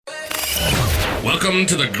Welcome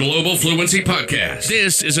to the Global Fluency Podcast.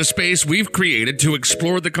 This is a space we've created to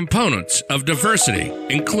explore the components of diversity,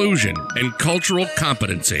 inclusion, and cultural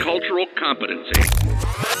competency.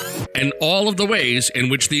 And all of the ways in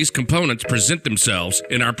which these components present themselves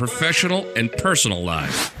in our professional and personal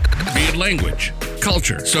lives. Be it language,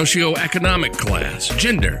 culture, socioeconomic class,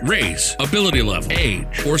 gender, race, ability level,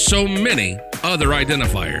 age, or so many other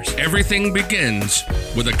identifiers. Everything begins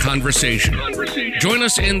with a conversation. Join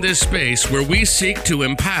us in this space where we seek to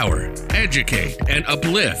empower, educate, and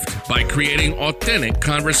uplift by creating authentic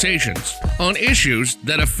conversations on issues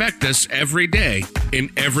that affect us every day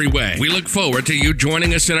in every way. We look forward to you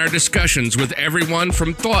joining us in our discussions with everyone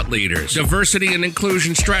from thought leaders, diversity and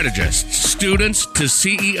inclusion strategists, students to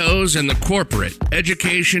CEOs in the corporate,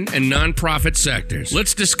 education, and nonprofit sectors.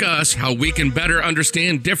 Let's discuss how we can better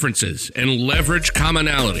understand differences and leverage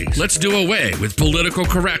commonalities. Let's do away with political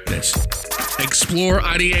correctness. Explore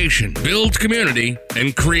ideation, build community,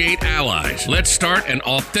 and create allies. Let's start an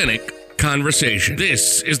authentic conversation.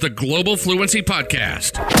 This is the Global Fluency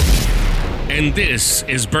Podcast. And this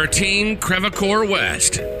is Brenton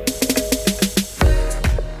Webber.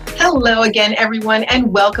 Hello again, everyone,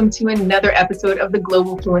 and welcome to another episode of the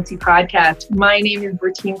Global Fluency Podcast. My name is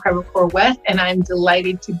Brenton Webber, and I'm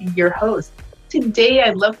delighted to be your host. Today,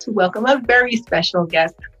 I'd love to welcome a very special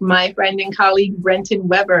guest, my friend and colleague, Brenton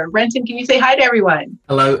Webber. Brenton, can you say hi to everyone?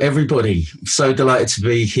 Hello, everybody. So delighted to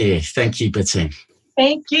be here. Thank you, Betsy.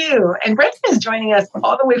 Thank you. And Brenton is joining us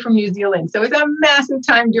all the way from New Zealand. So it's a massive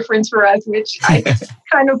time difference for us, which I think is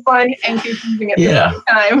kind of fun and confusing at the same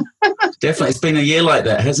time. Definitely. It's been a year like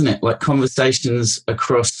that, hasn't it? Like conversations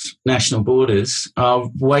across national borders are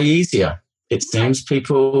way easier. It seems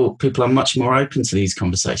people are much more open to these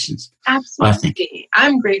conversations. Absolutely.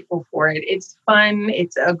 I'm grateful for it. It's fun.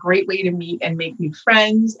 It's a great way to meet and make new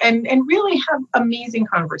friends and really have amazing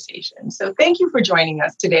conversations. So thank you for joining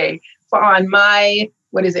us today on my,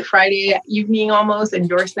 Friday evening almost, and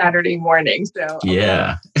your Saturday morning. So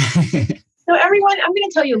yeah. So everyone, I'm going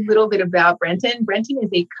to tell you a little bit about Brenton. Brenton is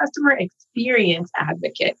a customer experience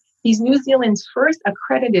advocate. He's New Zealand's first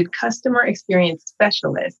accredited customer experience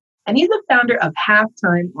specialist. And he's the founder of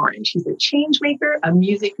Halftime Orange. He's a change maker, a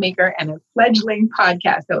music maker, and a fledgling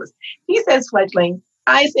podcast host. He says fledgling,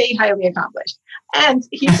 I say highly accomplished. And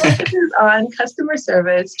he focuses on customer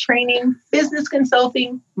service, training, business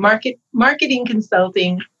consulting, marketing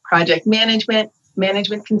consulting, project management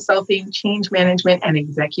consulting, change management, and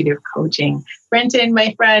executive coaching. Brenton,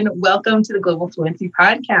 my friend, welcome to the Global Fluency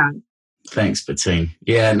Podcast. Thanks, Bettine.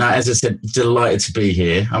 Yeah, no, as I said, delighted to be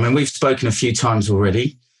here. I mean, we've spoken a few times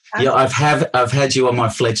already. Yeah, I've had you on my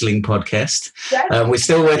fledgling podcast. Yes. We're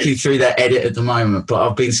still working through that edit at the moment, but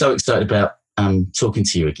I've been so excited about talking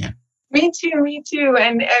to you again. Me too.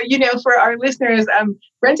 And, for our listeners,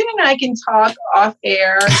 Brenton and I can talk off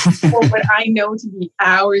air for what I know to be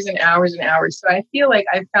hours and hours and hours. So I feel like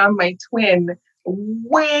I found my twin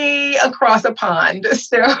way across a pond.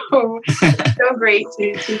 So it's so great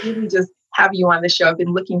to really just have you on the show. I've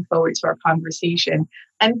been looking forward to our conversation.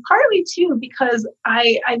 And partly too, because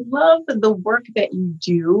I love the work that you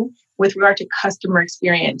do with regard to customer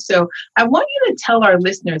experience. So I want you to tell our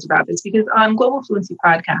listeners about this, because on Global Fluency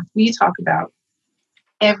Podcast, we talk about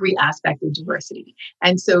every aspect of diversity.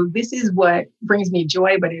 And so this is what brings me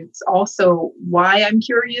joy, but it's also why I'm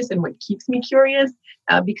curious and what keeps me curious.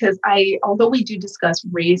 Because although we do discuss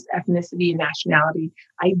race, ethnicity, and nationality,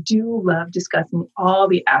 I do love discussing all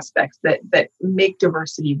the aspects that make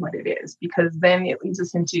diversity what it is, because then it leads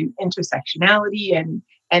us into intersectionality.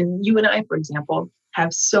 And you and I, for example,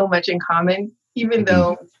 have so much in common, even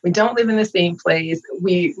though we don't live in the same place,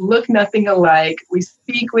 we look nothing alike, we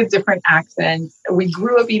speak with different accents, we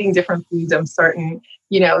grew up eating different foods, I'm certain,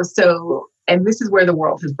 so, and this is where the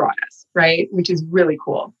world has brought us, right? Which is really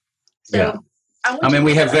cool. So, yeah. I mean,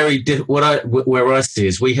 we have where I see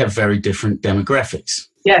is we have very different demographics.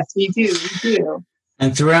 Yes, we do.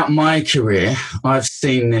 And throughout my career, I've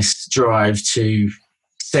seen this drive to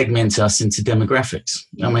segment us into demographics.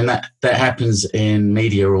 I mean, that happens in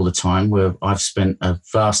media all the time, where I've spent a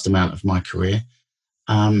vast amount of my career.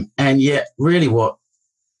 And yet, really what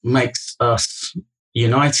makes us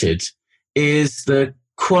united is the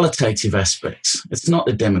qualitative aspects. It's not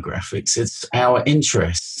the demographics, it's our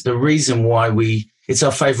interests. The reason why it's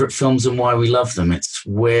our favorite films and why we love them. It's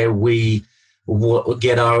where we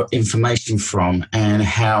get our information from and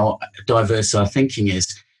how diverse our thinking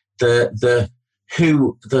is. How do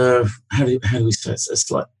we say it?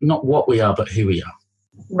 It's like not what we are, but who we are.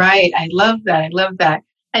 Right. I love that.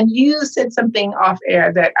 And you said something off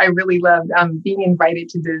air that I really loved, being invited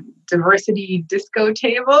to the diversity disco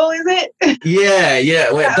table, is it?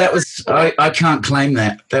 Yeah. Well, that was, I can't claim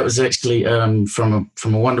that. That was actually from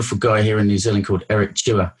a wonderful guy here in New Zealand called Eric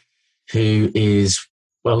Chua, who is,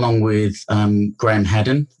 well, along with Graham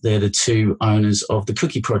Haddon, they're the two owners of the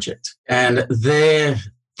Cookie Project. And their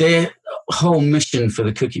whole mission for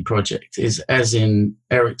the Cookie Project is, as in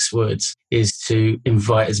Eric's words, is to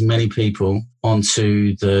invite as many people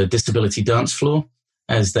onto the disability dance floor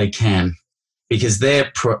as they can, because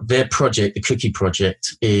their project, the Cookie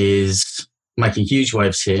Project, is making huge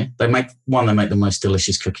waves here. They make the most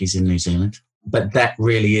delicious cookies in New Zealand. But that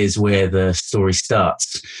really is where the story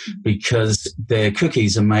starts, because their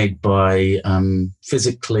cookies are made by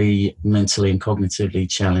physically, mentally, and cognitively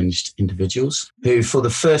challenged individuals who, for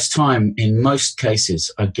the first time, in most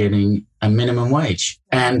cases, are getting a minimum wage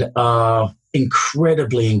and are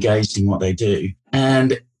incredibly engaged in what they do.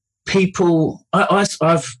 And people, I've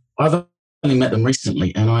only met them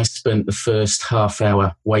recently, and I spent the first half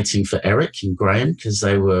hour waiting for Eric and Graham because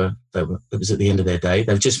it was at the end of their day.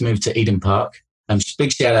 They've just moved to Eden Park.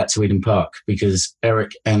 Big shout out to Eden Park, because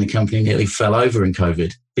Eric and the company nearly fell over in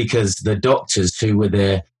COVID because the doctors who were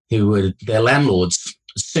their landlords,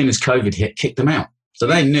 as soon as COVID hit, kicked them out. So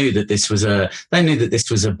they knew that this was a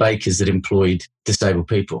bakers that employed disabled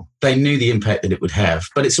people. They knew the impact that it would have,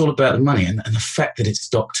 but it's all about the money, and the fact that it's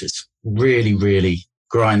doctors really, really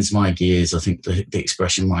grinds my gears, I think the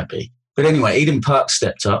expression might be. But anyway, Eden Park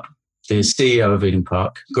stepped up. The CEO of Eden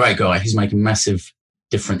Park, great guy, he's making massive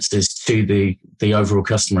differences to the overall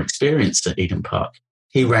customer experience at Eden Park.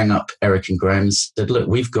 He rang up Eric and Graham and said, look,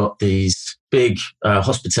 we've got these big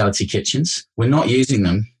hospitality kitchens. We're not using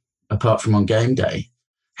them apart from on game day.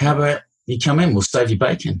 How about you come in, we'll save you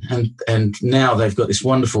bacon. And now they've got this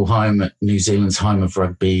wonderful home at New Zealand's home of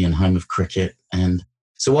rugby and home of cricket. And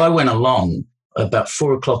so I went along about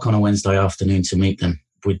 4:00 on a Wednesday afternoon to meet them.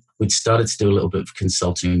 We'd started to do a little bit of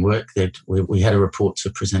consulting work. We had a report to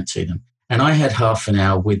present to them. And I had half an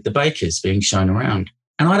hour with the bakers being shown around.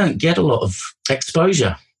 And I don't get a lot of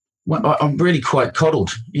exposure. Well, I'm really quite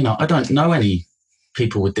coddled. I don't know any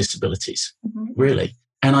people with disabilities, really.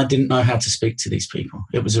 And I didn't know how to speak to these people.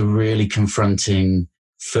 It was a really confronting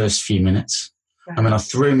first few minutes. I mean, I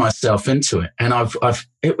threw myself into it, and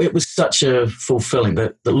it was such a fulfilling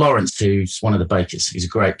that Lawrence, who's one of the bakers, he's a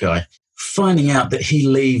great guy, finding out that he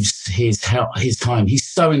leaves his time. He's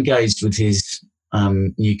so engaged with his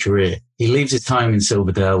new career. He leaves his home in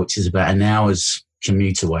Silverdale, which is about an hour's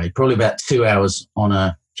commute away, probably about 2 hours on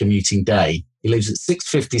a commuting day. He leaves at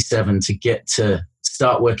 6:57 to get to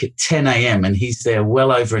start work at 10 a.m. and he's there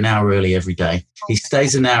well over an hour early every day. He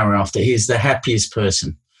stays an hour after. He is the happiest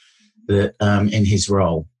person that in his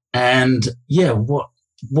role. And yeah, what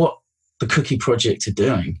the Cookie Project are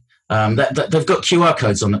doing, they've got QR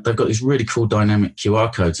codes on it. They've got these really cool dynamic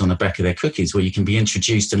QR codes on the back of their cookies where you can be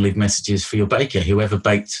introduced and leave messages for your baker, whoever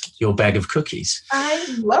baked your bag of cookies. I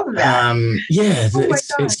love that.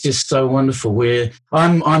 It's just so wonderful.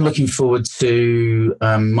 I'm looking forward to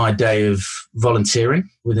my day of volunteering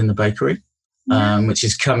within the bakery, which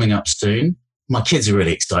is coming up soon. My kids are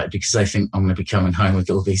really excited because they think I'm going to be coming home with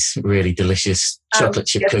all these really delicious chocolate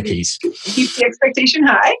chip cookies. Keep the expectation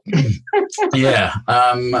high. Yeah.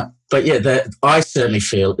 But yeah, I certainly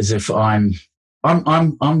feel as if I'm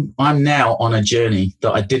now on a journey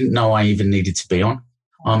that I didn't know I even needed to be on.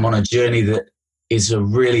 I'm on a journey that is a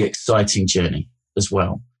really exciting journey as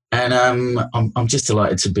well. And I'm just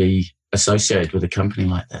delighted to be associated with a company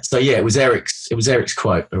like that. So yeah, it was Eric's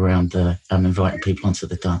quote around inviting people onto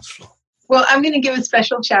the dance floor. Well, I'm going to give a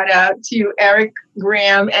special shout out to Eric,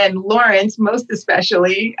 Graham, and Lawrence, most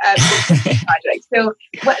especially at the project. So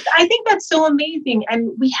I think that's so amazing.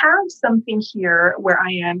 And we have something here where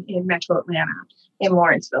I am in Metro Atlanta, in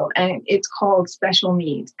Lawrenceville, and it's called Special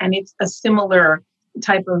Needs. And it's a similar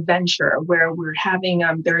type of venture where we're having,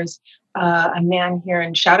 there's a man here,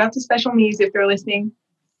 and shout out to Special Needs if they're listening.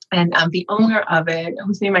 And the owner of it,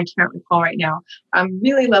 whose name I can't recall right now,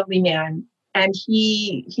 really lovely man. And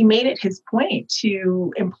he made it his point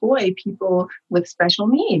to employ people with special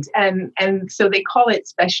needs. And so they call it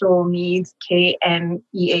Special Needs,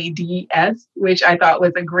 KNEADS, which I thought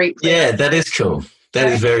was a great place. Yeah, that is cool. That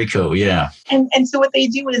is very cool, yeah. And so what they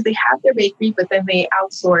do is they have their bakery, but then they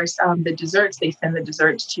outsource the desserts. They send the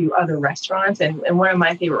desserts to other restaurants. And one of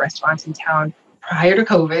my favorite restaurants in town prior to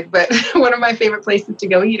COVID, but one of my favorite places to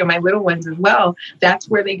go eat, and my little ones as well, that's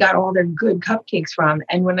where they got all their good cupcakes from.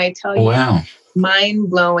 And when I tell you, wow,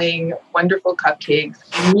 mind-blowing, wonderful cupcakes,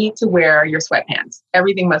 you need to wear your sweatpants.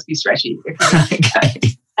 Everything must be stretchy. Okay.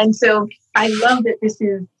 And so I love that this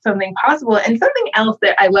is something possible. And something else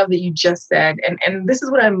that I love that you just said, and this is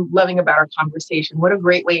what I'm loving about our conversation. What a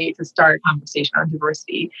great way to start a conversation on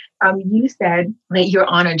diversity. You said that you're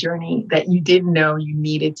on a journey that you didn't know you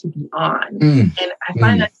needed to be on. And I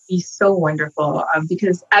find that to be so wonderful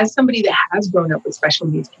because as somebody that has grown up with special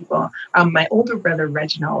needs people, my older brother,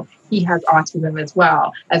 Reginald, he has autism as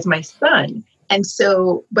well as my son. And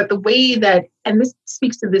so, but the way that, and this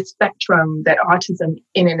speaks to the spectrum that autism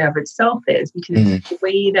in and of itself is, because the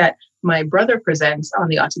way that my brother presents on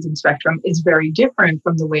the autism spectrum is very different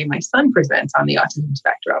from the way my son presents on the autism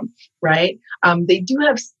spectrum, right? They do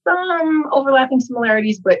have some overlapping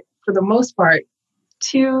similarities, but for the most part,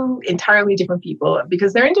 two entirely different people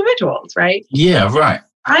because they're individuals, right? Yeah, right.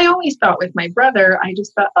 I always thought with my brother, I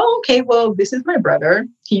just thought, oh, okay, well, this is my brother.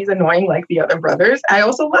 He's annoying like the other brothers. I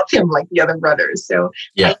also love him like the other brothers. So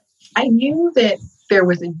I knew that there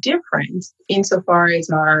was a difference insofar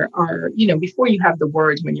as our, before you have the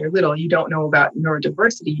words when you're little, you don't know about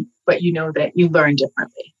neurodiversity, but you know that you learn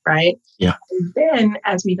differently, right? Yeah. And then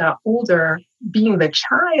as we got older, being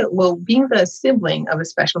the sibling of a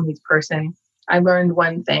special needs person, I learned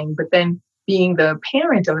one thing, but then being the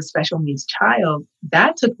parent of a special needs child,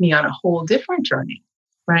 that took me on a whole different journey,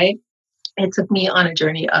 right? It took me on a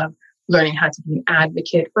journey of learning how to be an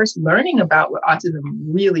advocate, first learning about what autism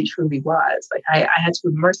really truly was. Like I had to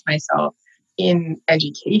immerse myself in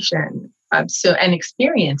education and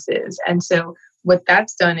experiences. And so what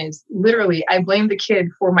that's done is literally I blame the kid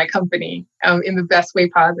for my company in the best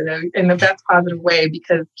positive way,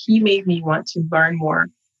 because he made me want to learn more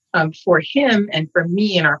for him and for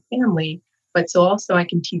me and our family. But so also I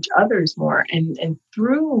can teach others more. And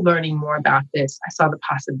through learning more about this, I saw the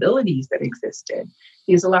possibilities that existed.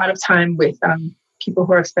 Because a lot of time with people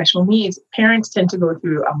who have special needs, parents tend to go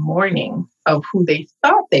through a mourning of who they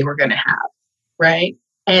thought they were going to have, right?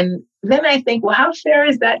 And then I think, well, how fair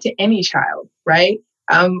is that to any child, right?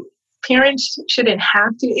 Parents shouldn't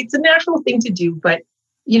have to. It's a natural thing to do, but,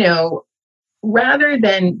 rather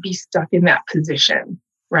than be stuck in that position,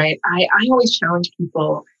 right? I always challenge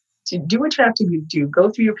people to do what you have to do,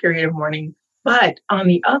 go through your period of mourning. But on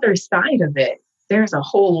the other side of it, there's a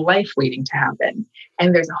whole life waiting to happen.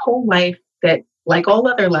 And there's a whole life that, like all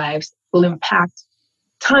other lives, will impact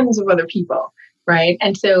tons of other people, right?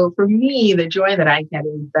 And so for me, the joy that I get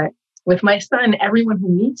is that with my son, everyone who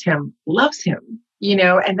meets him loves him,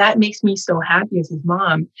 and that makes me so happy as his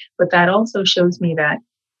mom. But that also shows me that,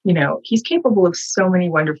 he's capable of so many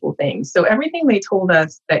wonderful things. So everything they told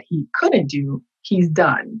us that he couldn't do, he's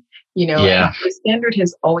done. And the standard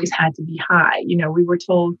has always had to be high. We were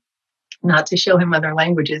told not to show him other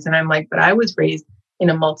languages. And I'm like, but I was raised in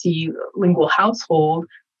a multilingual household.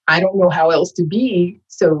 I don't know how else to be.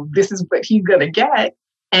 So this is what he's going to get.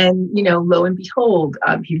 And, lo and behold,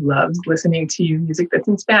 he loves listening to music that's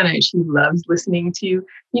in Spanish. He loves listening to,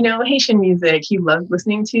 Haitian music. He loves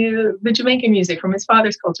listening to the Jamaican music from his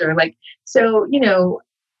father's culture.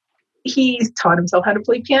 He's taught himself how to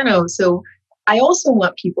play piano. So I also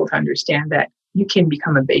want people to understand that you can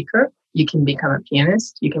become a baker, you can become a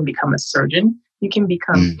pianist, you can become a surgeon, you can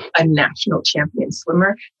become a national champion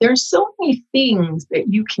swimmer. There are so many things that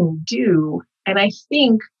you can do. And I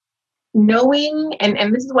think knowing,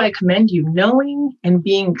 and this is why I commend you, knowing and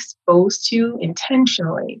being exposed to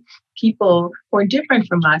intentionally people who are different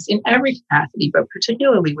from us in every capacity, but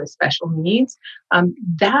particularly with special needs,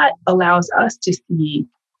 that allows us to see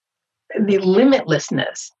the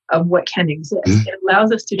limitlessness of what can exist. It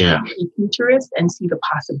allows us to be futurists and see the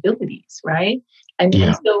possibilities, right? And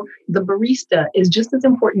so the barista is just as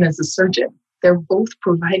important as the surgeon. They're both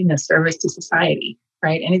providing a service to society,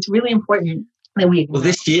 right? And it's really important that we acknowledge.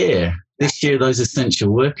 Well, this year, those essential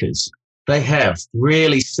workers, they have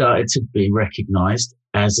really started to be recognised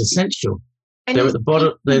as essential. And they're at the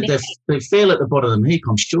bottom. They feel at the bottom of the heap.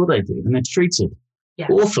 I'm sure they do, and they're treated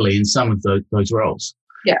awfully in some of those roles.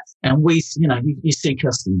 Yes. And you see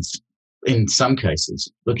customers in some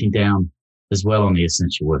cases looking down as well on the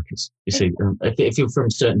essential workers. You see, if you're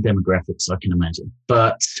from certain demographics, I can imagine.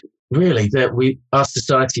 But really, our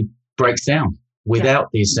society breaks down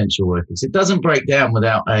without the essential workers. It doesn't break down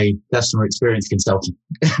without a customer experience consultant.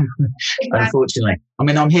 Unfortunately, I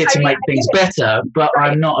mean, I'm here to make things better, but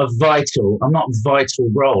I'm not a vital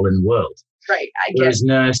role in the world. Right. Whereas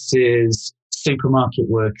nurses, supermarket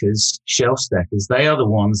workers, shelf stackers, they are the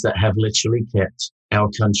ones that have literally kept our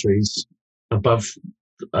countries above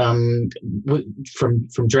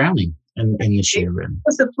from drowning in this year.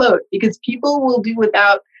 It's afloat because people will do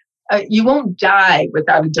without. You won't die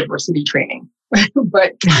without a diversity training,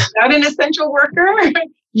 but without an essential worker,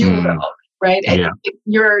 you will. right? And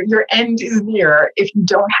your end is near if you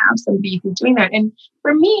don't have somebody who's doing that. And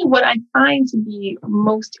for me, what I find to be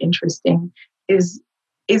most interesting is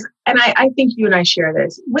and I think you and I share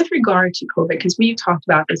this with regard to COVID, because we talked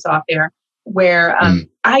about this off air, where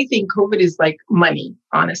I think COVID is like money,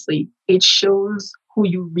 honestly. It shows who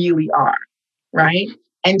you really are, right?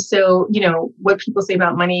 And so, what people say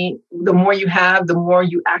about money, the more you have, the more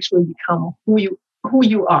you actually become who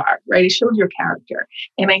you are, right? It shows your character.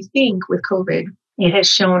 And I think with COVID, it has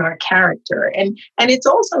shown our character. And it's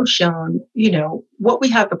also shown, what we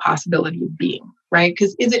have the possibility of being, right?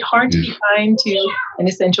 Because is it hard to be kind to an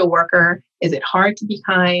essential worker? Is it hard to be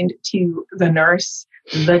kind to the nurse,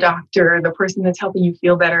 the doctor, the person that's helping you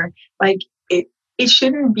feel better? Like it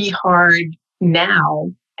shouldn't be hard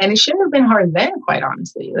now. And it shouldn't have been hard then, quite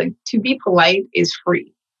honestly. Like, to be polite is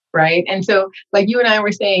free, right? And so, like you and I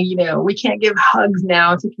were saying, we can't give hugs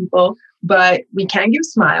now to people, but we can give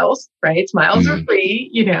smiles, right? Smiles are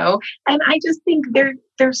free, And I just think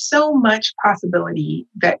there's so much possibility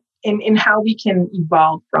that in how we can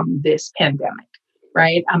evolve from this pandemic,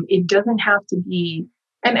 right? It doesn't have to be,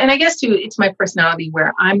 and I guess too, it's my personality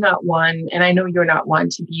where I'm not one, and I know you're not one,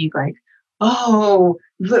 to be like, oh,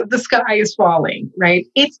 the sky is falling, right?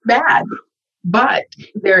 It's bad, but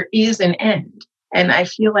there is an end. And I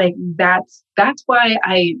feel like that's why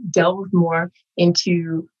I delved more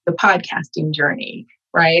into the podcasting journey,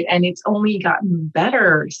 right? And it's only gotten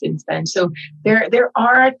better since then. So there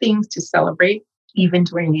are things to celebrate even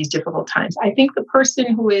during these difficult times. I think the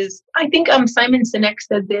person Simon Sinek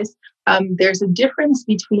said this, there's a difference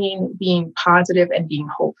between being positive and being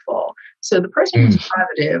hopeful. So the person who's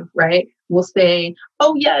positive, right, will say,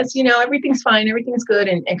 oh, yes, everything's fine, everything's good,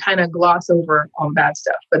 and kind of gloss over on bad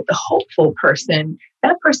stuff. But the hopeful person,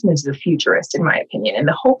 that person is the futurist, in my opinion. And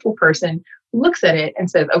the hopeful person looks at it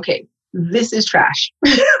and says, okay, this is trash.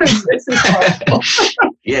 This is horrible.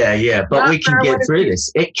 Yeah. But we can get through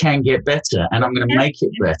this. It can get better, and I'm going to make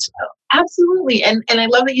it better. Absolutely. And I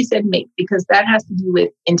love that you said make, because that has to do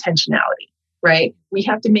with intentionality, right? We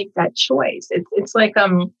have to make that choice. It's like,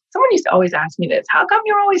 someone used to always ask me this, how come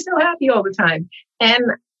you're always so happy all the time? And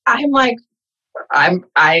I'm like,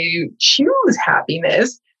 I choose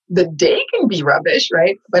happiness. The day can be rubbish,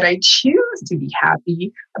 right? But I choose to be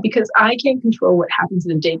happy because I can't control what happens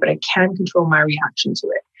in the day, but I can control my reaction to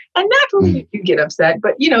it. And naturally you get upset,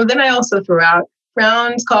 but then I also throw out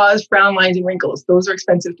frowns cause frown lines and wrinkles. Those are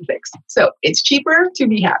expensive to fix. So it's cheaper to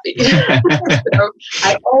be happy. So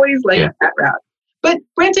I always like that route. But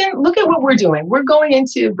Brenton, look at what we're doing. We're going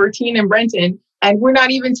into Bertine and Brenton, and we're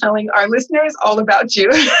not even telling our listeners all about you.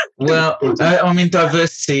 Well,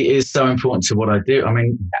 diversity is so important to what I do.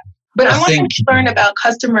 But I want to learn about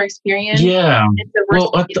customer experience. Yeah.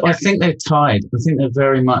 Well, I think they're tied. I think they're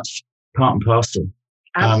very much part and parcel.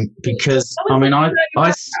 Because I've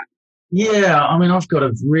got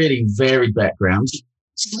a really varied background.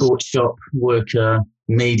 Sports shop worker,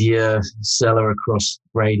 media seller across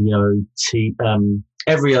radio,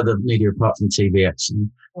 every other media apart from TV, actually.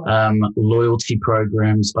 Loyalty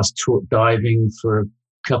programs. I taught diving for a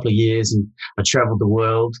couple of years, and I traveled the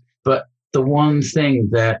world. But the one thing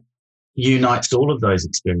that unites all of those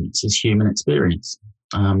experiences, human experience.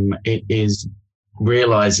 It is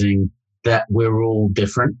realizing that we're all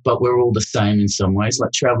different, but we're all the same in some ways,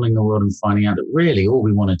 like traveling the world and finding out that really all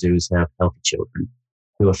we want to do is have healthy children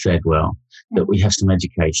who are fed well, that we have some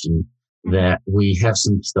education, that we have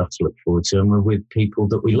some stuff to look forward to, and we're with people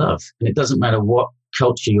that we love. And it doesn't matter what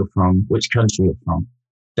culture you're from, which country you're from.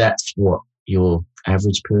 That's what your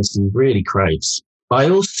average person really craves.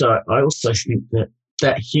 I also think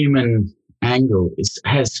that human angle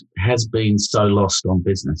has been so lost on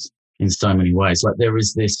business in so many ways. Like, there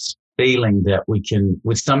is this feeling that we can,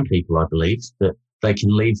 with some people, I believe, that they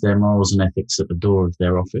can leave their morals and ethics at the door of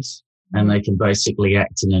their office and they can basically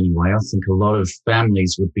act in any way. I think a lot of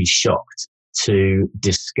families would be shocked to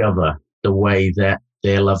discover the way that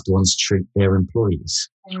their loved ones treat their employees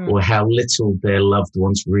or how little their loved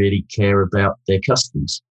ones really care about their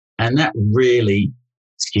customers. And that really,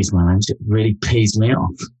 excuse my language, it really pees me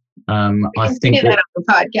off. I think that on the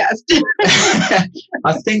podcast.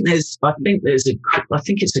 I think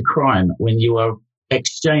it's a crime when you are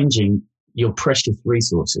exchanging your precious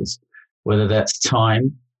resources, whether that's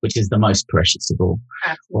time, which is the most precious of all,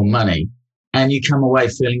 or money, and you come away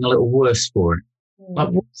feeling a little worse for it. Like,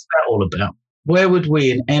 what's that all about? Where would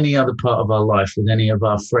we in any other part of our life with any of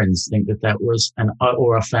our friends think that was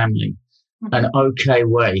or our family, an okay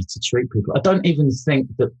way to treat people? I don't even think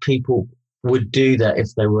that people would do that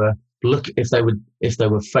if they were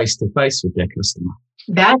face to face with their customer.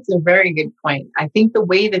 That's a very good point. I think the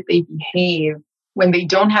way that they behave when they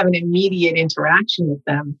don't have an immediate interaction with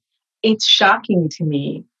them, it's shocking to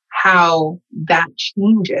me how that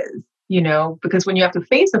changes, because when you have to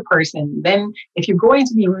face a person, then if you're going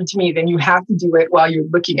to be rude to me, then you have to do it while you're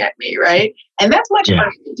looking at me, right? And that's much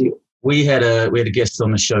harder to do. We had a guest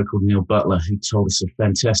on the show called Neil Butler who told us a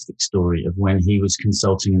fantastic story of when he was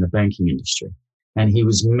consulting in the banking industry. And he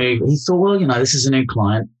was moved. He thought, well, this is a new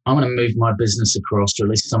client. I'm going to move my business across, or at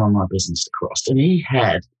least some of my business across. And he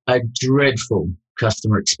had a dreadful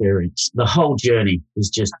customer experience. The whole journey was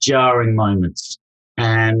just jarring moments.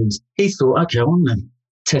 And he thought, okay, I'm going to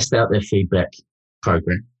test out their feedback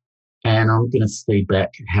program. And I'm going to feedback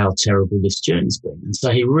how terrible this journey's been. And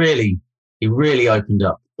so he really opened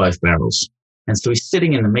up both barrels. And so he's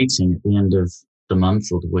sitting in the meeting at the end of the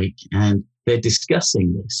month or the week, and they're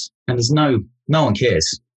discussing this. And there's no one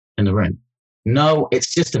cares in the room. No,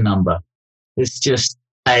 it's just a number. It's just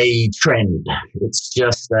a trend. It's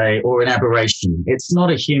just or an aberration. It's not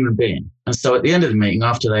a human being. And so at the end of the meeting,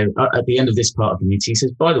 at the end of this part of the meeting, he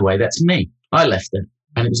says, by the way, that's me. I left it.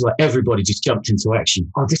 And it was like everybody just jumped into action.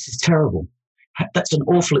 Oh, this is terrible. That's an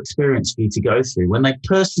awful experience for you to go through. When they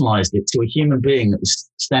personalized it to a human being that was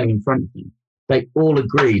standing in front of them, they all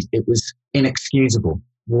agreed it was inexcusable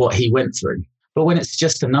what he went through. But when it's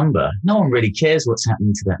just a number, no one really cares what's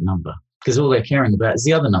happening to that number, because all they're caring about is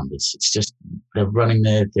the other numbers. It's just they're running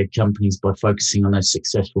their companies by focusing on those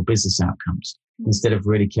successful business outcomes instead of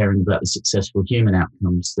really caring about the successful human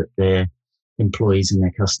outcomes that their employees and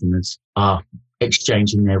their customers are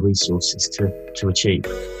exchanging their resources to achieve.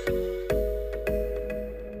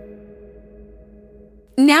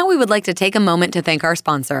 Now we would like to take a moment to thank our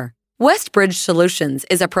sponsor. Westbridge Solutions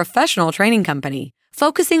is a professional training company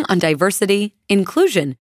focusing on diversity,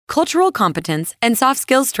 inclusion, cultural competence, and soft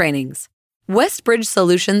skills trainings. Westbridge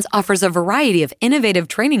Solutions offers a variety of innovative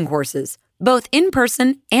training courses, both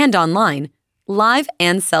in-person and online, live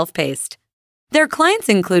and self-paced. Their clients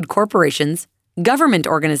include corporations, government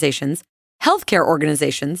organizations, healthcare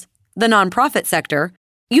organizations, the nonprofit sector,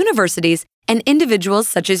 universities, and individuals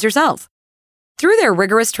such as yourself. Through their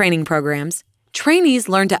rigorous training programs, trainees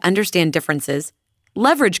learn to understand differences,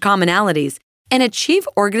 leverage commonalities, and achieve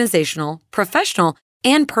organizational, professional,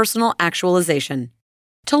 and personal actualization.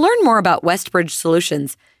 To learn more about Westbridge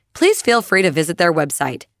Solutions, please feel free to visit their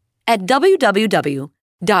website at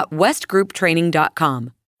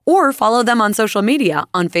www.westgrouptraining.com or follow them on social media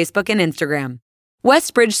on Facebook and Instagram.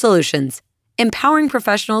 Westbridge Solutions, empowering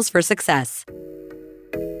professionals for success.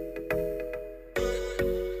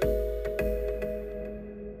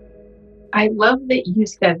 I love that you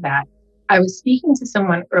said that. I was speaking to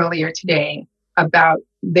someone earlier today about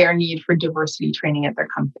their need for diversity training at their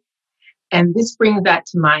company. And this brings that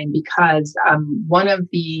to mind because one of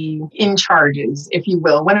the in charges, if you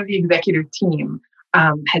will, one of the executive team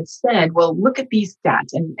had said, well, look at these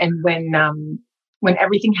stats. And when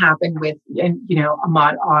everything happened with,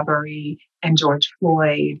 Ahmaud Arbery and George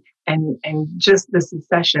Floyd and just the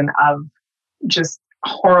succession of just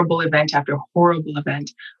horrible event after horrible event,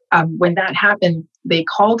 when that happened, they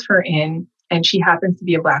called her in, and she happens to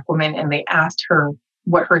be a Black woman, and they asked her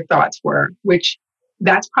what her thoughts were, which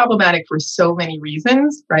that's problematic for so many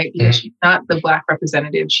reasons, right? Because she's not the Black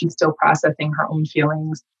representative. She's still processing her own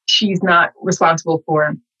feelings. She's not responsible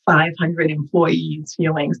for 500 employees'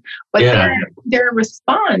 feelings. But their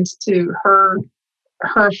response to her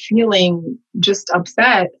feeling just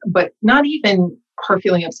upset, but not even her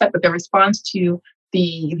feeling upset, but their response to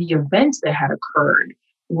the events that had occurred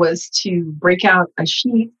was to break out a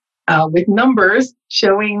sheet with numbers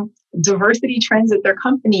showing diversity trends at their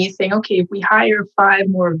company, saying, okay, if we hire 5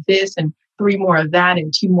 more of this and 3 more of that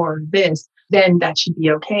and 2 more of this, then that should be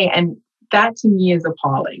okay. And that to me is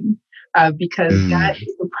appalling because that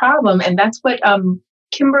is the problem. And that's what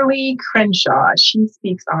Kimberly Crenshaw, she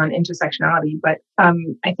speaks on intersectionality, but I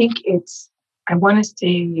think I want to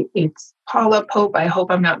say it's Paula Pope. I hope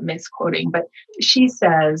I'm not misquoting, but Ms.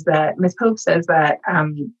 Pope says that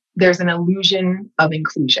there's an illusion of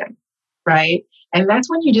inclusion, right? And that's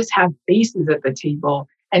when you just have faces at the table.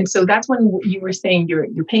 And so that's when you were saying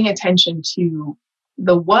you're paying attention to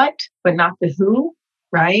the what, but not the who,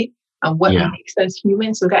 right? What makes us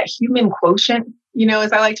human. So that human quotient,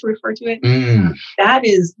 as I like to refer to it,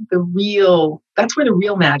 that's where the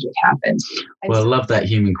real magic happens. And I love that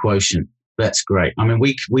human quotient. That's great. I mean,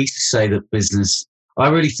 we say that business, I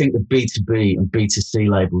really think the B2B and B2C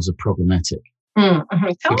labels are problematic. Tell me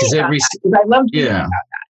about that, because I love hearing about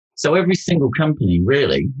that. So every single company,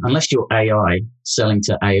 really, unless you're AI, selling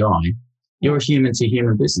to AI, you're a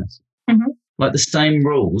human-to-human business. Like the same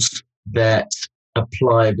rules that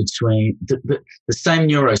apply between the same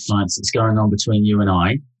neuroscience that's going on between you and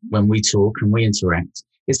I when we talk and we interact.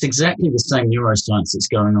 It's exactly the same neuroscience that's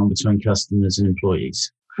going on between customers and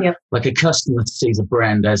employees. Yep. Like a customer sees a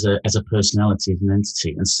brand as a personality, as an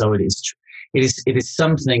entity, and so it is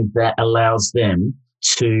something that allows them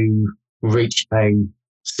to reach a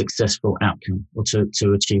successful outcome or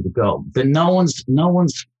to achieve a goal. Then no one's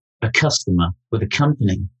a customer with a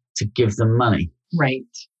company to give them money. Right.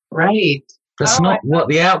 That's not what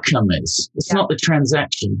the outcome is. It's not the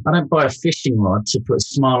transaction. I don't buy a fishing rod to put a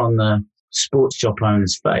smile on the sports shop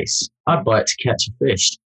owner's face. I buy it to catch a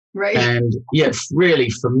fish. Right. And yet, really,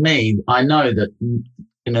 for me, I know that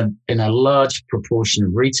in a large proportion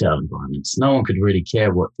of retail environments, no one could really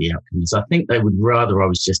care what the outcome is. I think they would rather I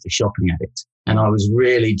was just a shopping addict. And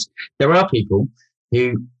there are people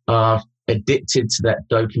who are addicted to that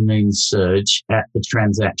dopamine surge at the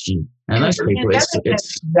transaction. And those people,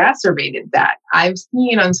 it's exacerbated that. I've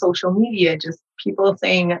seen on social media just people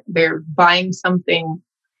saying they're buying something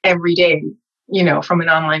every day, from an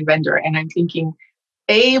online vendor. And I'm thinking,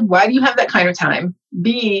 A, why do you have that kind of time?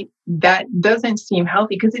 B, that doesn't seem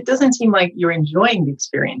healthy because it doesn't seem like you're enjoying the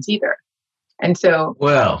experience either. And so...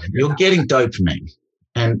 Well, you're getting dopamine.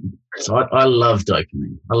 And so I love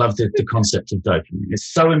dopamine. I love the concept of dopamine.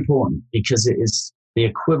 It's so important because it is the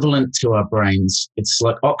equivalent to our brains. It's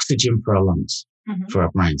like oxygen for our lungs, for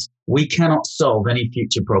our brains. We cannot solve any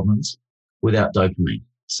future problems without dopamine.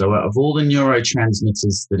 So out of all the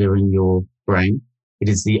neurotransmitters that are in your brain, it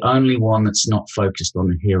is the only one that's not focused on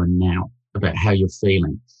the here and now, about how you're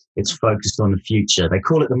feeling. It's focused on the future. They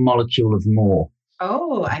call it the molecule of more.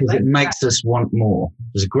 Oh, I like because it makes us want more.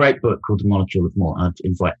 There's a great book called The Molecule of More. I'd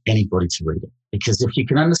invite anybody to read it. Because if you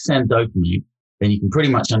can understand dopamine, then you can pretty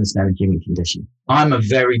much understand the human condition. I'm a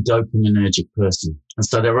very dopaminergic person. And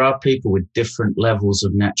so there are people with different levels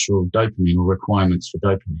of natural dopamine or requirements for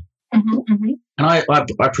dopamine. And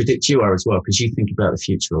I predict you are as well, because you think about the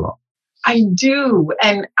future a lot. I do.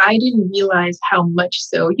 And I didn't realize how much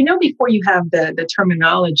so. Before you have the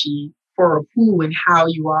terminology for who and how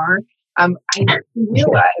you are, I didn't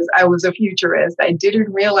realize I was a futurist. I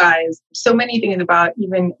didn't realize so many things about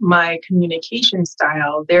even my communication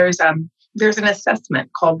style. There's an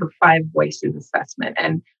assessment called the 5 Voices assessment.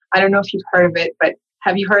 And I don't know if you've heard of it, but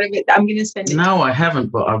have you heard of it? I'm going to send it. No, I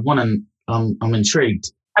haven't, but I want to. I'm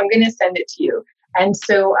intrigued. I'm going to send it to you. And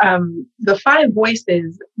so the 5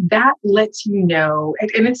 Voices, that lets you know,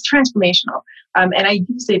 and it's transformational. And I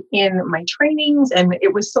use it in my trainings, and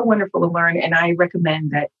it was so wonderful to learn. And I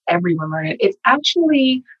recommend that everyone learn it. It's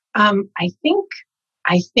actually, I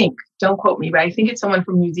think, don't quote me, but I think it's someone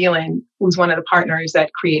from New Zealand who's one of the partners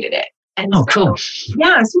that created it. And cool.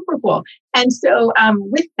 Yeah, super cool. And so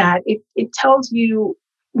with that, it tells you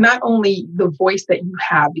not only the voice that you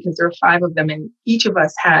have, because there are 5 of them, and each of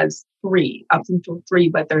us has 3, up until 3,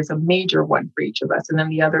 but there's a major one for each of us, and then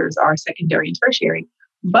the others are secondary and tertiary.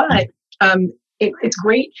 But it's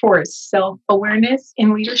great for self-awareness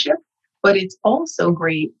in leadership, but it's also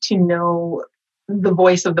great to know the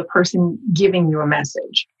voice of the person giving you a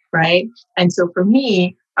message, right? And so for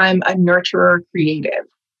me, I'm a nurturer creative.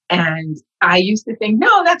 And I used to think,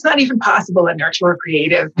 no, that's not even possible, a nurturer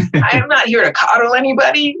creative. I'm not here to coddle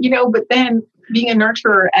anybody, but then being a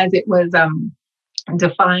nurturer, as it was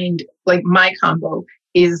defined, like my combo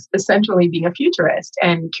is essentially being a futurist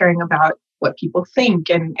and caring about what people think.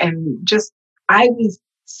 And just, I was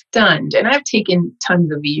stunned. And I've taken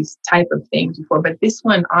tons of these type of things before, but this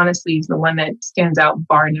one honestly is the one that stands out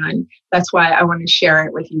bar none. That's why I want to share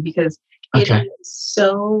it with you, because it's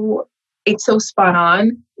so spot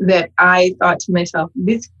on that I thought to myself,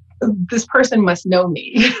 this person must know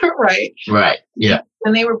me, right? Right. Yeah.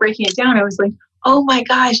 When they were breaking it down, I was like, oh my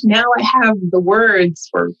gosh, now I have the words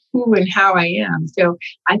for who and how I am. So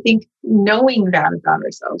I think knowing that about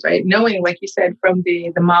ourselves, right? Knowing, like you said, from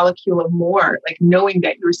the molecule of more, like knowing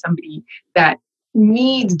that you're somebody that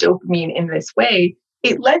needs dopamine in this way,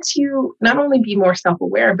 it lets you not only be more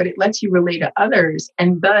self-aware, but it lets you relate to others.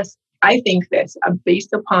 And thus, I think this,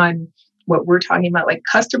 based upon what we're talking about, like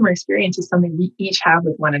customer experience is something we each have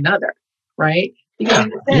with one another, right? Because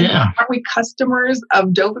are we customers of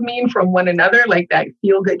dopamine from one another, like that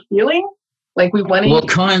feel-good feeling? Like we want to...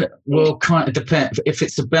 Well, kind of depends. If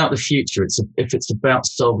it's about the future, if it's about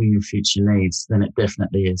solving your future needs, then it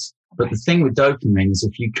definitely is. But the thing with dopamine is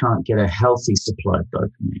if you can't get a healthy supply of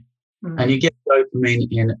dopamine, and you get dopamine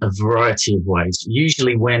in a variety of ways,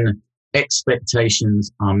 usually when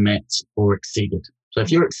expectations are met or exceeded. So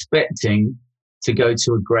if you're expecting to go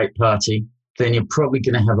to a great party, then you're probably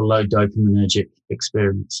going to have a low dopaminergic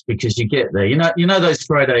experience because you get there. You know those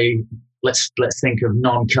Friday let's think of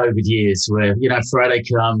non-COVID years where, Friday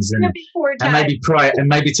comes and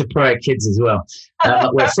maybe to prior kids as well,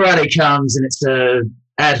 where Friday comes and it's a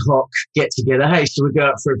ad hoc get together. Hey, shall we go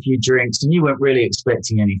out for a few drinks? And you weren't really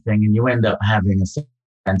expecting anything and you end up having a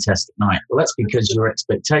fantastic night. Well, that's because your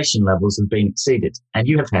expectation levels have been exceeded and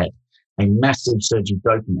you have had a massive surge of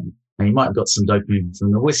dopamine. And you might have got some dopamine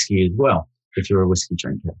from the whiskey as well, if you're a whiskey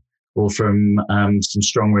drinker, or from some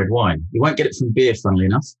strong red wine. You won't get it from beer, funnily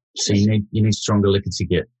enough. So you need stronger liquor to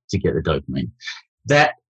get the dopamine.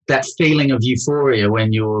 That feeling of euphoria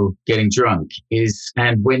when you're getting drunk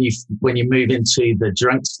and when you move into the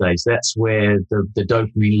drunk stage, that's where the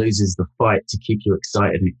dopamine loses the fight to keep you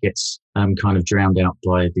excited, and it gets kind of drowned out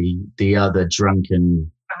by the other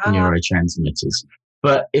drunken neurotransmitters.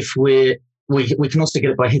 But if we can also get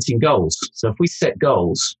it by hitting goals. So if we set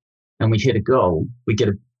goals and we hit a goal, we get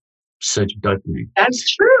a surge of dopamine.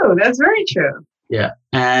 That's true. That's very true. Yeah.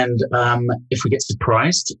 And if we get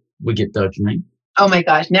surprised, we get dopamine. Oh my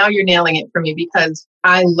gosh, now you're nailing it for me because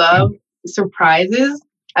I love surprises.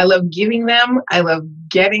 I love giving them. I love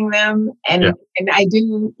getting them. And I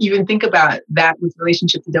didn't even think about that with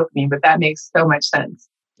relationship to dopamine, but that makes so much sense.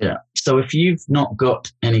 Yeah. So if you've not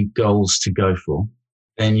got any goals to go for,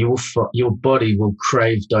 then your body will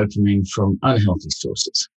crave dopamine from unhealthy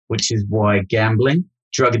sources, which is why gambling,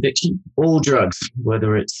 drug addiction, all drugs,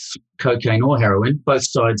 whether it's cocaine or heroin, both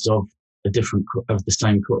sides of different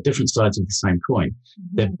sides of the same coin.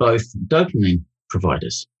 They're both dopamine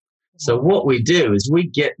providers. So what we do is we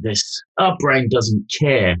get this, our brain doesn't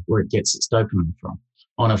care where it gets its dopamine from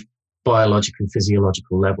on a biological,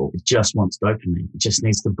 physiological level. It just wants dopamine. It just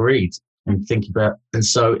needs to breathe and think about. And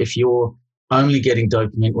so if you're only getting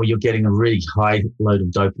dopamine or you're getting a really high load of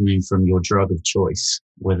dopamine from your drug of choice,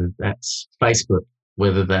 whether that's Facebook,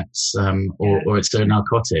 whether that's, or it's a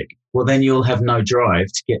narcotic, well, then you'll have no drive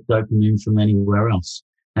to get dopamine from anywhere else.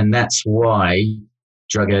 And that's why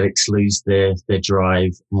drug addicts lose their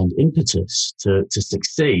drive and impetus to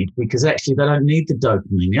succeed, because actually they don't need the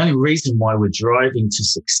dopamine. The only reason why we're driving to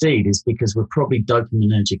succeed is because we're probably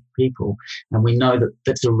dopaminergic people. And we know that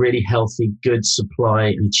that's a really healthy, good supply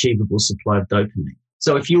and achievable supply of dopamine.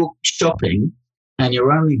 So if you're shopping and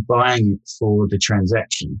you're only buying it for the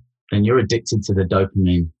transaction, then you're addicted to the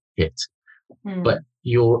dopamine hit. But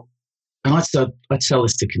and I tell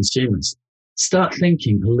this to consumers, start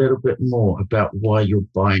thinking a little bit more about why you're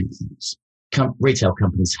buying things. Retail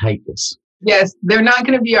companies hate this. Yes, they're not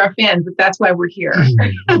going to be our fans, but that's why we're here.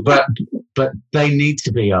 but they need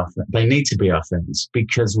to be our fans,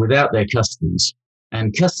 because without their customers,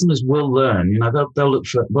 and customers will learn,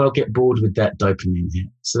 they'll get bored with that dopamine hit.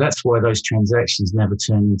 So that's why those transactions never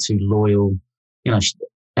turn into loyal,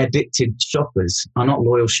 addicted shoppers are not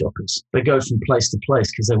loyal shoppers. They go from place to place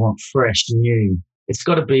because they want fresh, new. It's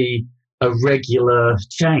got to be a regular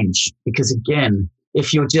change, because again,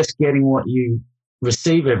 if you're just getting what you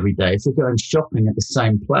receive every day, if you're going shopping at the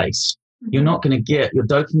same place, you're not going to get your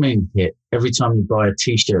dopamine hit every time you buy a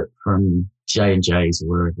t-shirt from J&J's or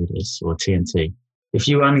wherever it is, or TNT. If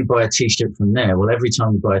you only buy a t-shirt from there, well, every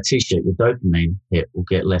time you buy a t-shirt, your dopamine hit will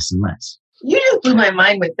get less and less. You just blew my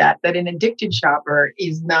mind with that an addicted shopper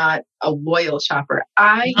is not a loyal shopper.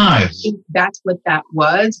 I think that's what that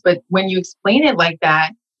was. But when you explain it like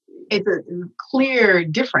that, it's a clear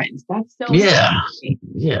difference. That's so interesting.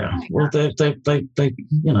 Yeah. Well,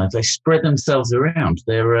 they spread themselves around.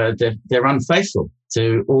 They're unfaithful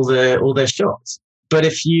to all their shops.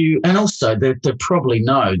 But also they probably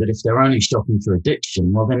know that if they're only shopping for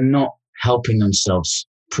addiction, well, they're not helping themselves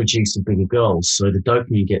produce a bigger goal. So the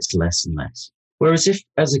dopamine gets less and less. Whereas if,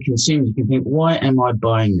 as a consumer, you can think, why am I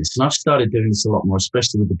buying this? And I've started doing this a lot more,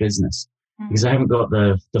 especially with the business, because I haven't got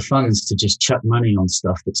the funds to just chuck money on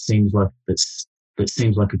stuff that seems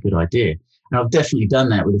like a good idea. And I've definitely done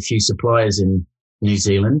that with a few suppliers in New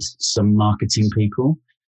Zealand, some marketing people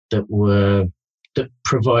that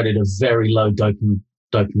provided a very low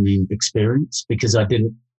dopamine experience, because I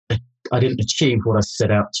didn't achieve what I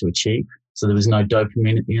set out to achieve. So there was no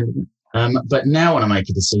dopamine at the end of it. But now when I make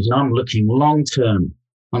a decision, I'm looking long term.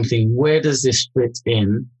 I'm thinking, where does this fit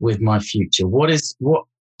in with my future? What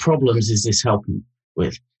problems is this helping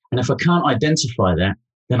with? And if I can't identify that,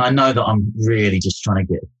 then I know that I'm really just trying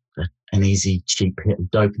to get an easy, cheap hit of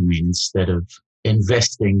dopamine instead of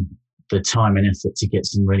investing the time and effort to get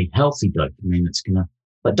some really healthy dopamine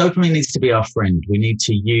but dopamine needs to be our friend. We need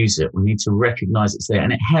to use it. We need to recognize it's there.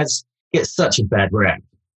 And it gets such a bad rap.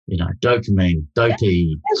 Dopamine,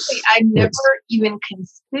 dopey. I never even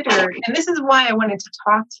considered, and this is why I wanted to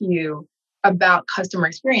talk to you about customer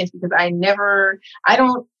experience, because I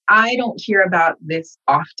don't hear about this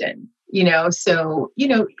often, so,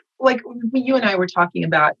 like you and I were talking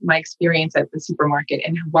about my experience at the supermarket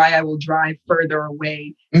and why I will drive further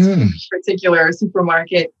away to a particular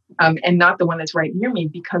supermarket and not the one that's right near me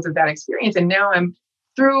because of that experience. And now I'm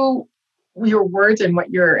through your words and what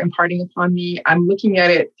you're imparting upon me, I'm looking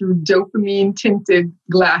at it through dopamine tinted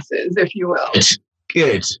glasses, if you will.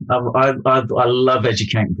 Good. I love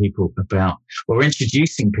educating people about, or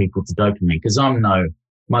introducing people to dopamine, because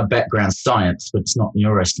my background's science, but it's not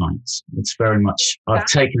neuroscience. It's very much, I've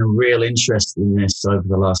taken a real interest in this over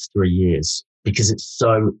the last 3 years because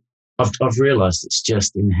I've realized it's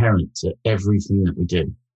just inherent to everything that we do.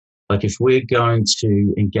 Like if we're going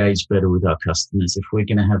to engage better with our customers, if we're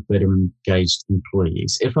going to have better engaged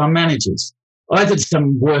employees, if our managers, I did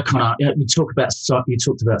some work on you talked about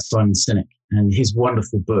Simon Sinek and his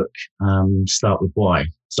wonderful book, Start With Why.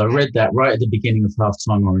 So I read that right at the beginning of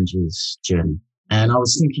Halftime Orange's journey. And I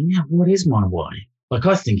was thinking, what is my why? Like,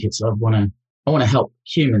 I think it's, I want to help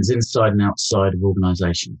humans inside and outside of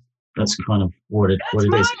organizations. That's kind of what it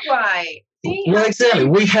is. Why? See, well, exactly.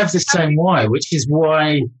 We have the same why, which is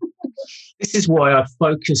why, this is why I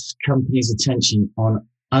focus companies' attention on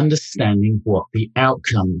understanding what the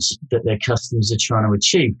outcomes that their customers are trying to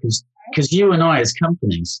achieve. Because you and I as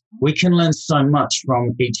companies, we can learn so much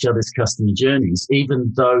from each other's customer journeys,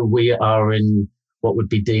 even though we are in what would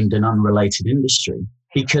be deemed an unrelated industry,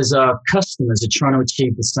 because our customers are trying to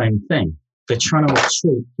achieve the same thing. They're trying to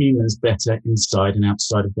treat humans better inside and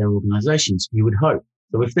outside of their organizations, you would hope.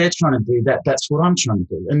 So if they're trying to do that, that's what I'm trying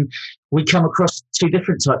to do. And we come across two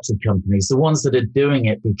different types of companies, the ones that are doing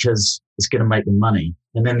it because it's going to make them money,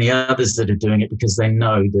 and then the others that are doing it because they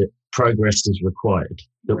know that progress is required,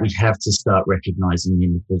 that we have to start recognizing the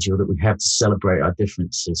individual, that we have to celebrate our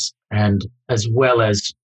differences, and as well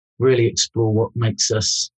as really explore what makes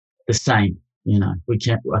us the same. I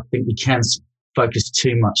think we can focus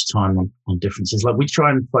too much time on differences. Like we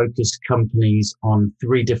try and focus companies on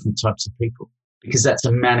 3 different types of people because that's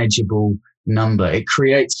a manageable number. It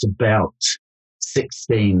creates about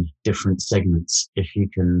 16 different segments if you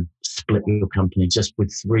can split your company just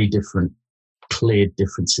with 3 different clear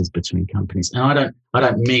differences between companies. And I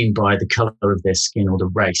don't mean by the color of their skin or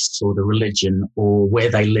the race or the religion or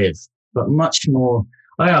where they live, but much more,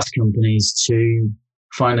 I ask companies to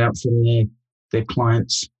find out from their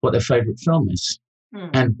clients what their favorite film is.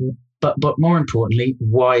 And but more importantly,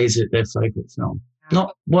 why is it their favorite film?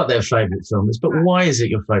 Not what their favorite film is, but why is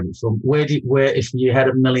it your favorite film? Where if you had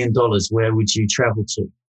 $1 million, where would you travel to?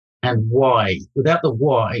 And why? Without the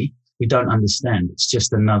why, we don't understand. It's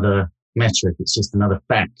just another metric. It's just another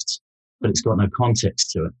fact, but it's got no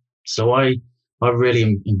context to it. So I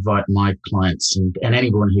really invite my clients and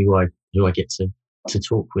anyone who I get to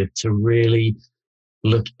talk with to really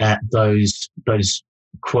look at those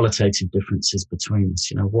qualitative differences between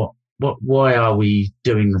us. Why are we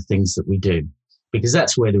doing the things that we do? Because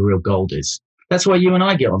that's where the real gold is. That's why you and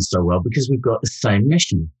I get on so well, because we've got the same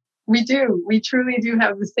mission. We do. We truly do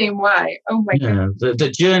have the same why. Oh my goodness.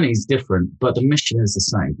 The journey's different, but the mission is the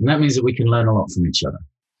same. And that means that we can learn a lot from each other.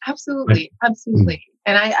 Absolutely. Absolutely.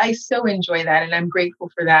 And I so enjoy that. And I'm grateful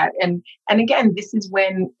for that. And again, this is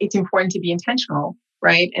when it's important to be intentional,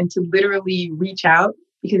 right? And to literally reach out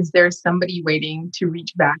because there's somebody waiting to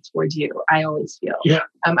reach back towards you. I always feel. Yeah.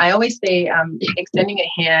 I always say extending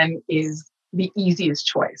a hand is the easiest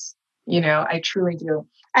choice. I truly do.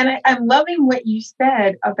 And I'm loving what you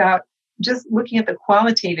said about just looking at the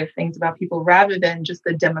qualitative things about people rather than just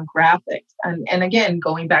the demographics. And again,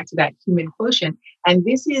 going back to that human quotient. And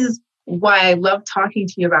this is why I love talking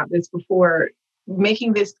to you about this before,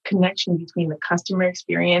 making this connection between the customer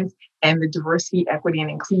experience and the diversity, equity, and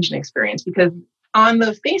inclusion experience. Because on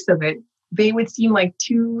the face of it, they would seem like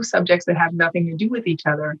 2 subjects that have nothing to do with each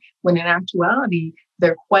other, when in actuality,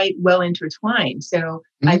 they're quite well intertwined. So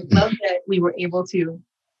I love that we were able to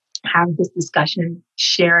have this discussion,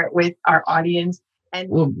 share it with our audience. And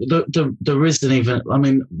there isn't even,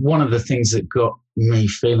 one of the things that got me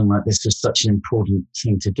feeling like this was such an important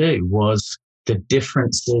thing to do was the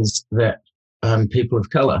differences that people of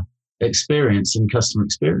color experience in customer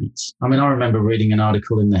experience. I remember reading an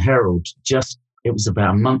article in the Herald it was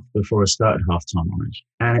about a month before I started Halftime Orange.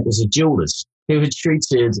 And it was a jeweler's who had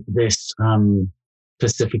treated this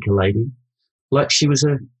Pacifica lady like she was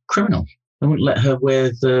a criminal. They wouldn't let her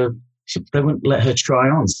they wouldn't let her try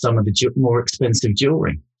on some of the more expensive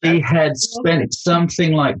jewelry. He had spent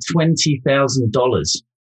something like $20,000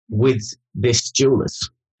 with this jeweler's.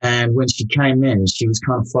 And when she came in, she was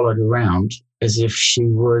kind of followed around as if she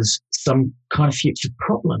was some kind of future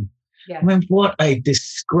problem. Yeah. What a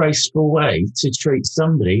disgraceful way to treat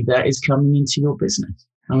somebody that is coming into your business.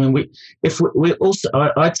 I mean, we also,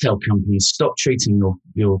 I tell companies, stop treating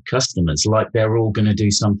your customers like they're all going to do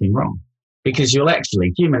something wrong, because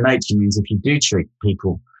human nature means if you do treat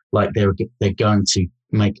people like they're going to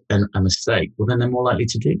make a mistake, well, then they're more likely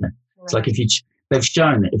to do that. Right. It's like they've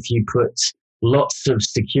shown that if you put lots of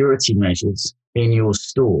security measures in your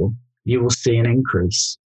store, you will see an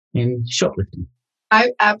increase in shoplifting.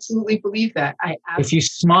 I absolutely believe that. If you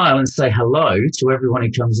smile and say hello to everyone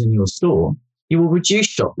who comes in your store, you will reduce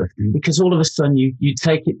shoplifting, because all of a sudden you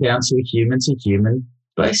take it down to a human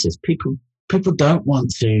basis. People don't want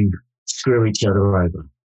to screw each other over.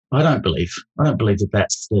 I don't believe that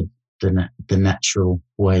that's the natural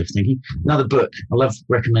way of thinking. Another book, I love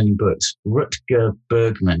recommending books. Rutger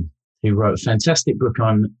Bregman, who wrote a fantastic book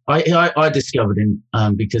on, I discovered him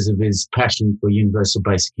because of his passion for universal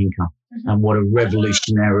basic income, and what a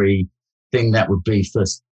revolutionary thing that would be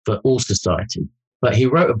for all society. But he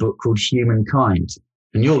wrote a book called Humankind,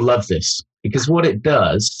 and you'll love this, because what it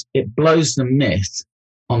does, it blows the myth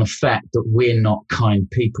on the fact that we're not kind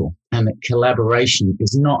people, and that collaboration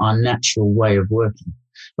is not our natural way of working.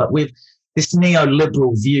 But with this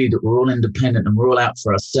neoliberal view that we're all independent and we're all out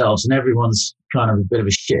for ourselves and everyone's kind of a bit of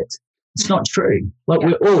a shit. It's not true. Like,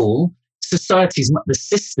 we're all, the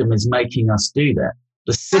system is making us do that.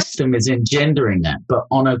 The system is engendering that. But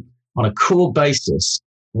on a core basis,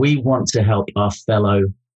 we want to help our fellow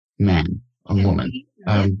man and woman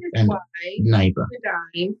and neighbor.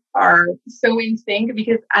 And are so in sync,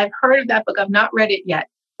 because I've heard of that book. I've not read it yet,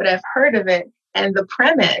 but I've heard of it. And the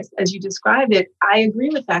premise, as you described it, I agree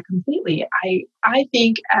with that completely. I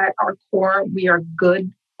think at our core, we are good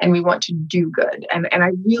and we want to do good. And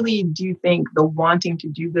I really do think the wanting to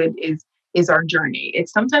do good is our journey.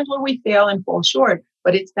 It's sometimes when we fail and fall short,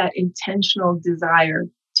 but it's that intentional desire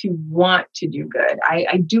to want to do good.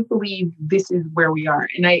 I do believe this is where we are.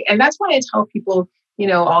 And that's why I tell people,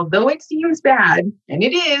 although it seems bad, and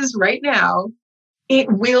it is right now, it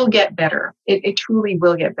will get better. It truly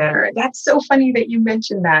will get better. That's so funny that you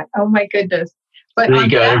mentioned that. Oh my goodness. But there you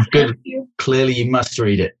go. Good. Clearly you must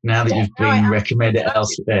read it now that you've been recommended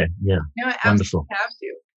elsewhere. Yeah. No, I wonderful. Have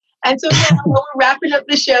to. And so now while we're wrapping up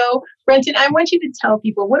the show, Brenton, I want you to tell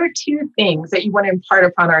people, what are 2 things that you want to impart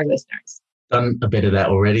upon our listeners? Done a bit of that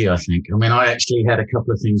already, I think. I mean, I actually had a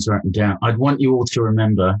couple of things written down. I'd want you all to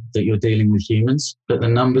remember that you're dealing with humans, but the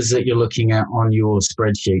numbers that you're looking at on your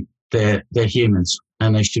spreadsheet, they're humans,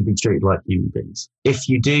 and they should be treated like human beings. If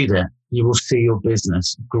you do that, you will see your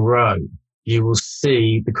business grow. You will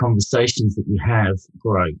see the conversations that you have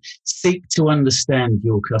grow. Seek to understand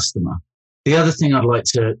your customer. The other thing I'd like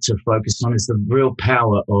to focus on is the real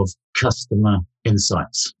power of customer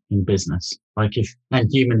insights in business, and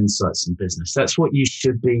human insights in business. That's what you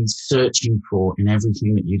should be searching for in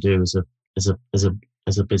everything that you do as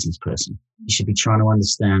a business person. You should be trying to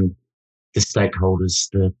understand the stakeholders,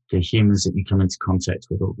 the humans that you come into contact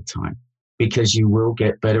with all the time, because you will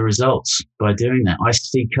get better results by doing that. I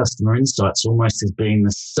see customer insights almost as being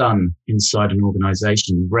the sun inside an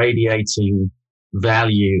organization, radiating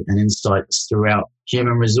value and insights throughout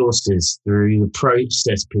human resources, through the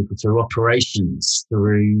process people, through operations,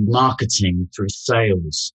 through marketing, through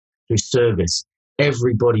sales, through service.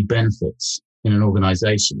 Everybody benefits in an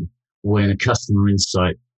organization when a customer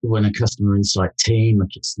insight team, a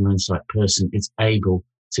customer insight person is able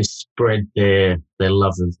to spread their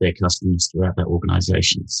love of their customers throughout that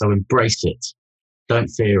organization. So embrace it. Don't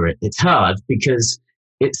fear it. It's hard because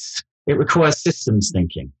it requires systems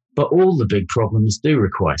thinking, but all the big problems do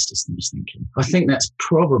require systems thinking. I think that's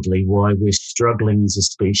probably why we're struggling as a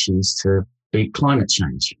species to beat climate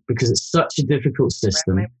change, because it's such a difficult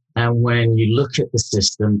system. Right. And when you look at the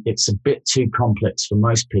system, it's a bit too complex for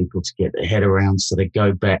most people to get their head around. So they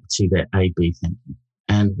go back to their A-B thinking.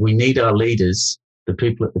 And we need our leaders, the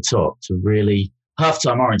people at the top, to really,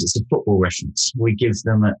 halftime orange, it's a football reference. We give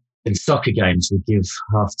them in soccer games, we give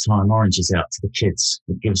halftime oranges out to the kids.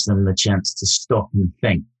 It gives them the chance to stop and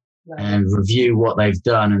think and review what they've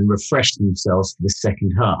done and refresh themselves for the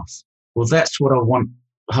second half. Well, that's what I want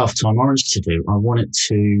halftime orange to do. I want it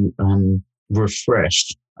to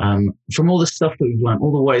refresh from all the stuff that we've learned,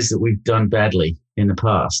 all the ways that we've done badly in the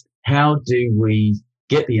past. How do we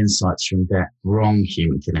get the insights from that wrong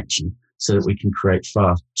human connection so that we can create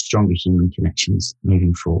far stronger human connections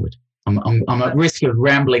moving forward? I'm at risk of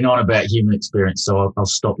rambling on about human experience, so I'll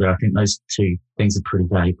stop there. I think those 2 things are pretty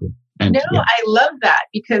valuable. And, I love that,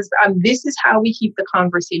 because this is how we keep the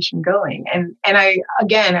conversation going. And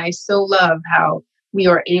I so love how we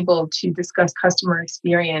are able to discuss customer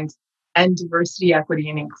experience and diversity, equity,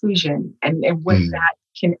 and inclusion, and what that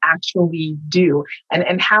can actually do,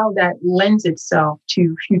 and how that lends itself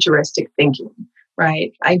to futuristic thinking.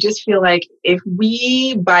 right? I just feel like if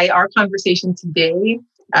we, by our conversation today,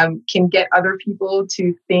 can get other people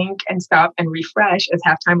to think and stop and refresh, as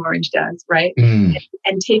Halftime Orange does, right? And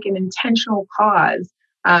take an intentional pause,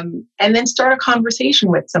 and then start a conversation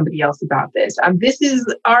with somebody else about this. This is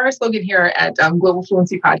our slogan here at Global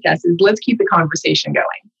Fluency Podcast is let's keep the conversation going,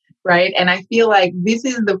 right? And I feel like this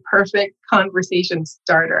is the perfect conversation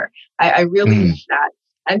starter. I really need that.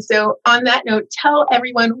 And so on that note, tell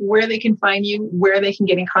everyone where they can find you, where they can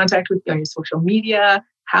get in contact with you on your social media.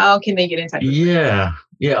 How can they get in touch with you? Yeah.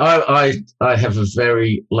 I have a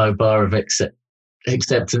very low bar of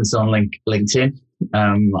acceptance on LinkedIn.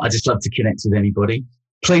 I just love to connect with anybody.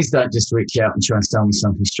 Please don't just reach out and try and sell me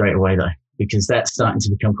something straight away, though, because that's starting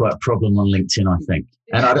to become quite a problem on LinkedIn, I think.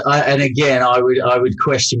 And I would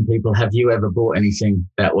question people. Have you ever bought anything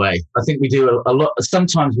that way? I think we do a lot.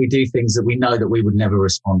 Sometimes we do things that we know that we would never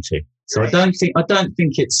respond to. So I don't think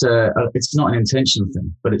it's not an intentional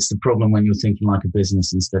thing, but it's the problem when you're thinking like a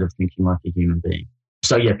business instead of thinking like a human being.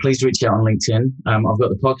 So yeah, please reach out on LinkedIn. I've got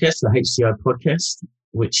the podcast, the HCO podcast,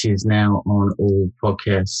 which is now on all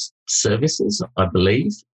podcast services, I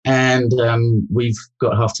believe. And we've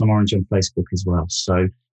got Halftime Orange on Facebook as well. So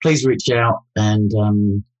please reach out and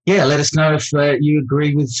let us know if you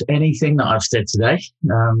agree with anything that I've said today.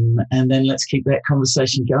 And then let's keep that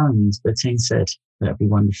conversation going, as Bettine said. That'd be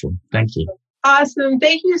wonderful. Thank you. Awesome.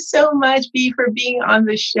 Thank you so much, B, for being on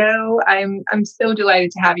the show. I'm so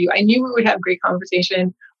delighted to have you. I knew we would have great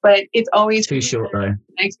conversation, but it's always too short though.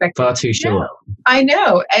 Unexpected. Far too short. I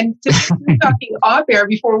know. And to be talking off air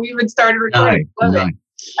before we even started recording.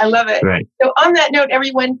 I love it. Right. So on that note,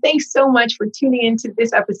 everyone, thanks so much for tuning into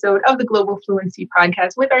this episode of the Global Fluency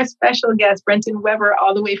Podcast with our special guest, Brenton Webber,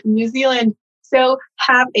 all the way from New Zealand. So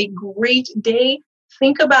have a great day.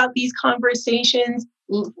 Think about these conversations.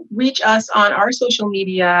 Reach us on our social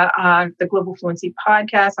media, the Global Fluency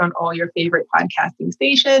Podcast, on all your favorite podcasting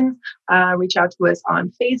stations. Reach out to us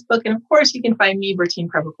on Facebook. And of course, you can find me, Bertine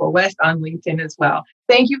Prevocourt-West, on LinkedIn as well.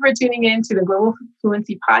 Thank you for tuning in to the Global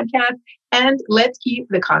Fluency Podcast. And let's keep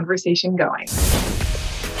the conversation going.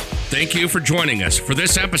 Thank you for joining us for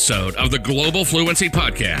this episode of the Global Fluency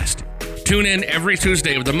Podcast. Tune in every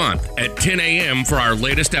Tuesday of the month at 10 a.m. for our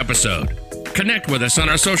latest episode. Connect with us on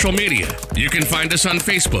our social media. You can find us on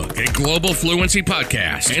Facebook at Global Fluency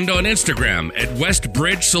Podcast and on Instagram at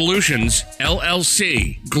Westbridge Solutions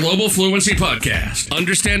LLC. Global Fluency Podcast.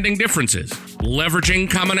 Understanding differences, leveraging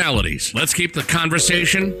commonalities. Let's keep the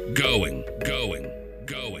conversation going.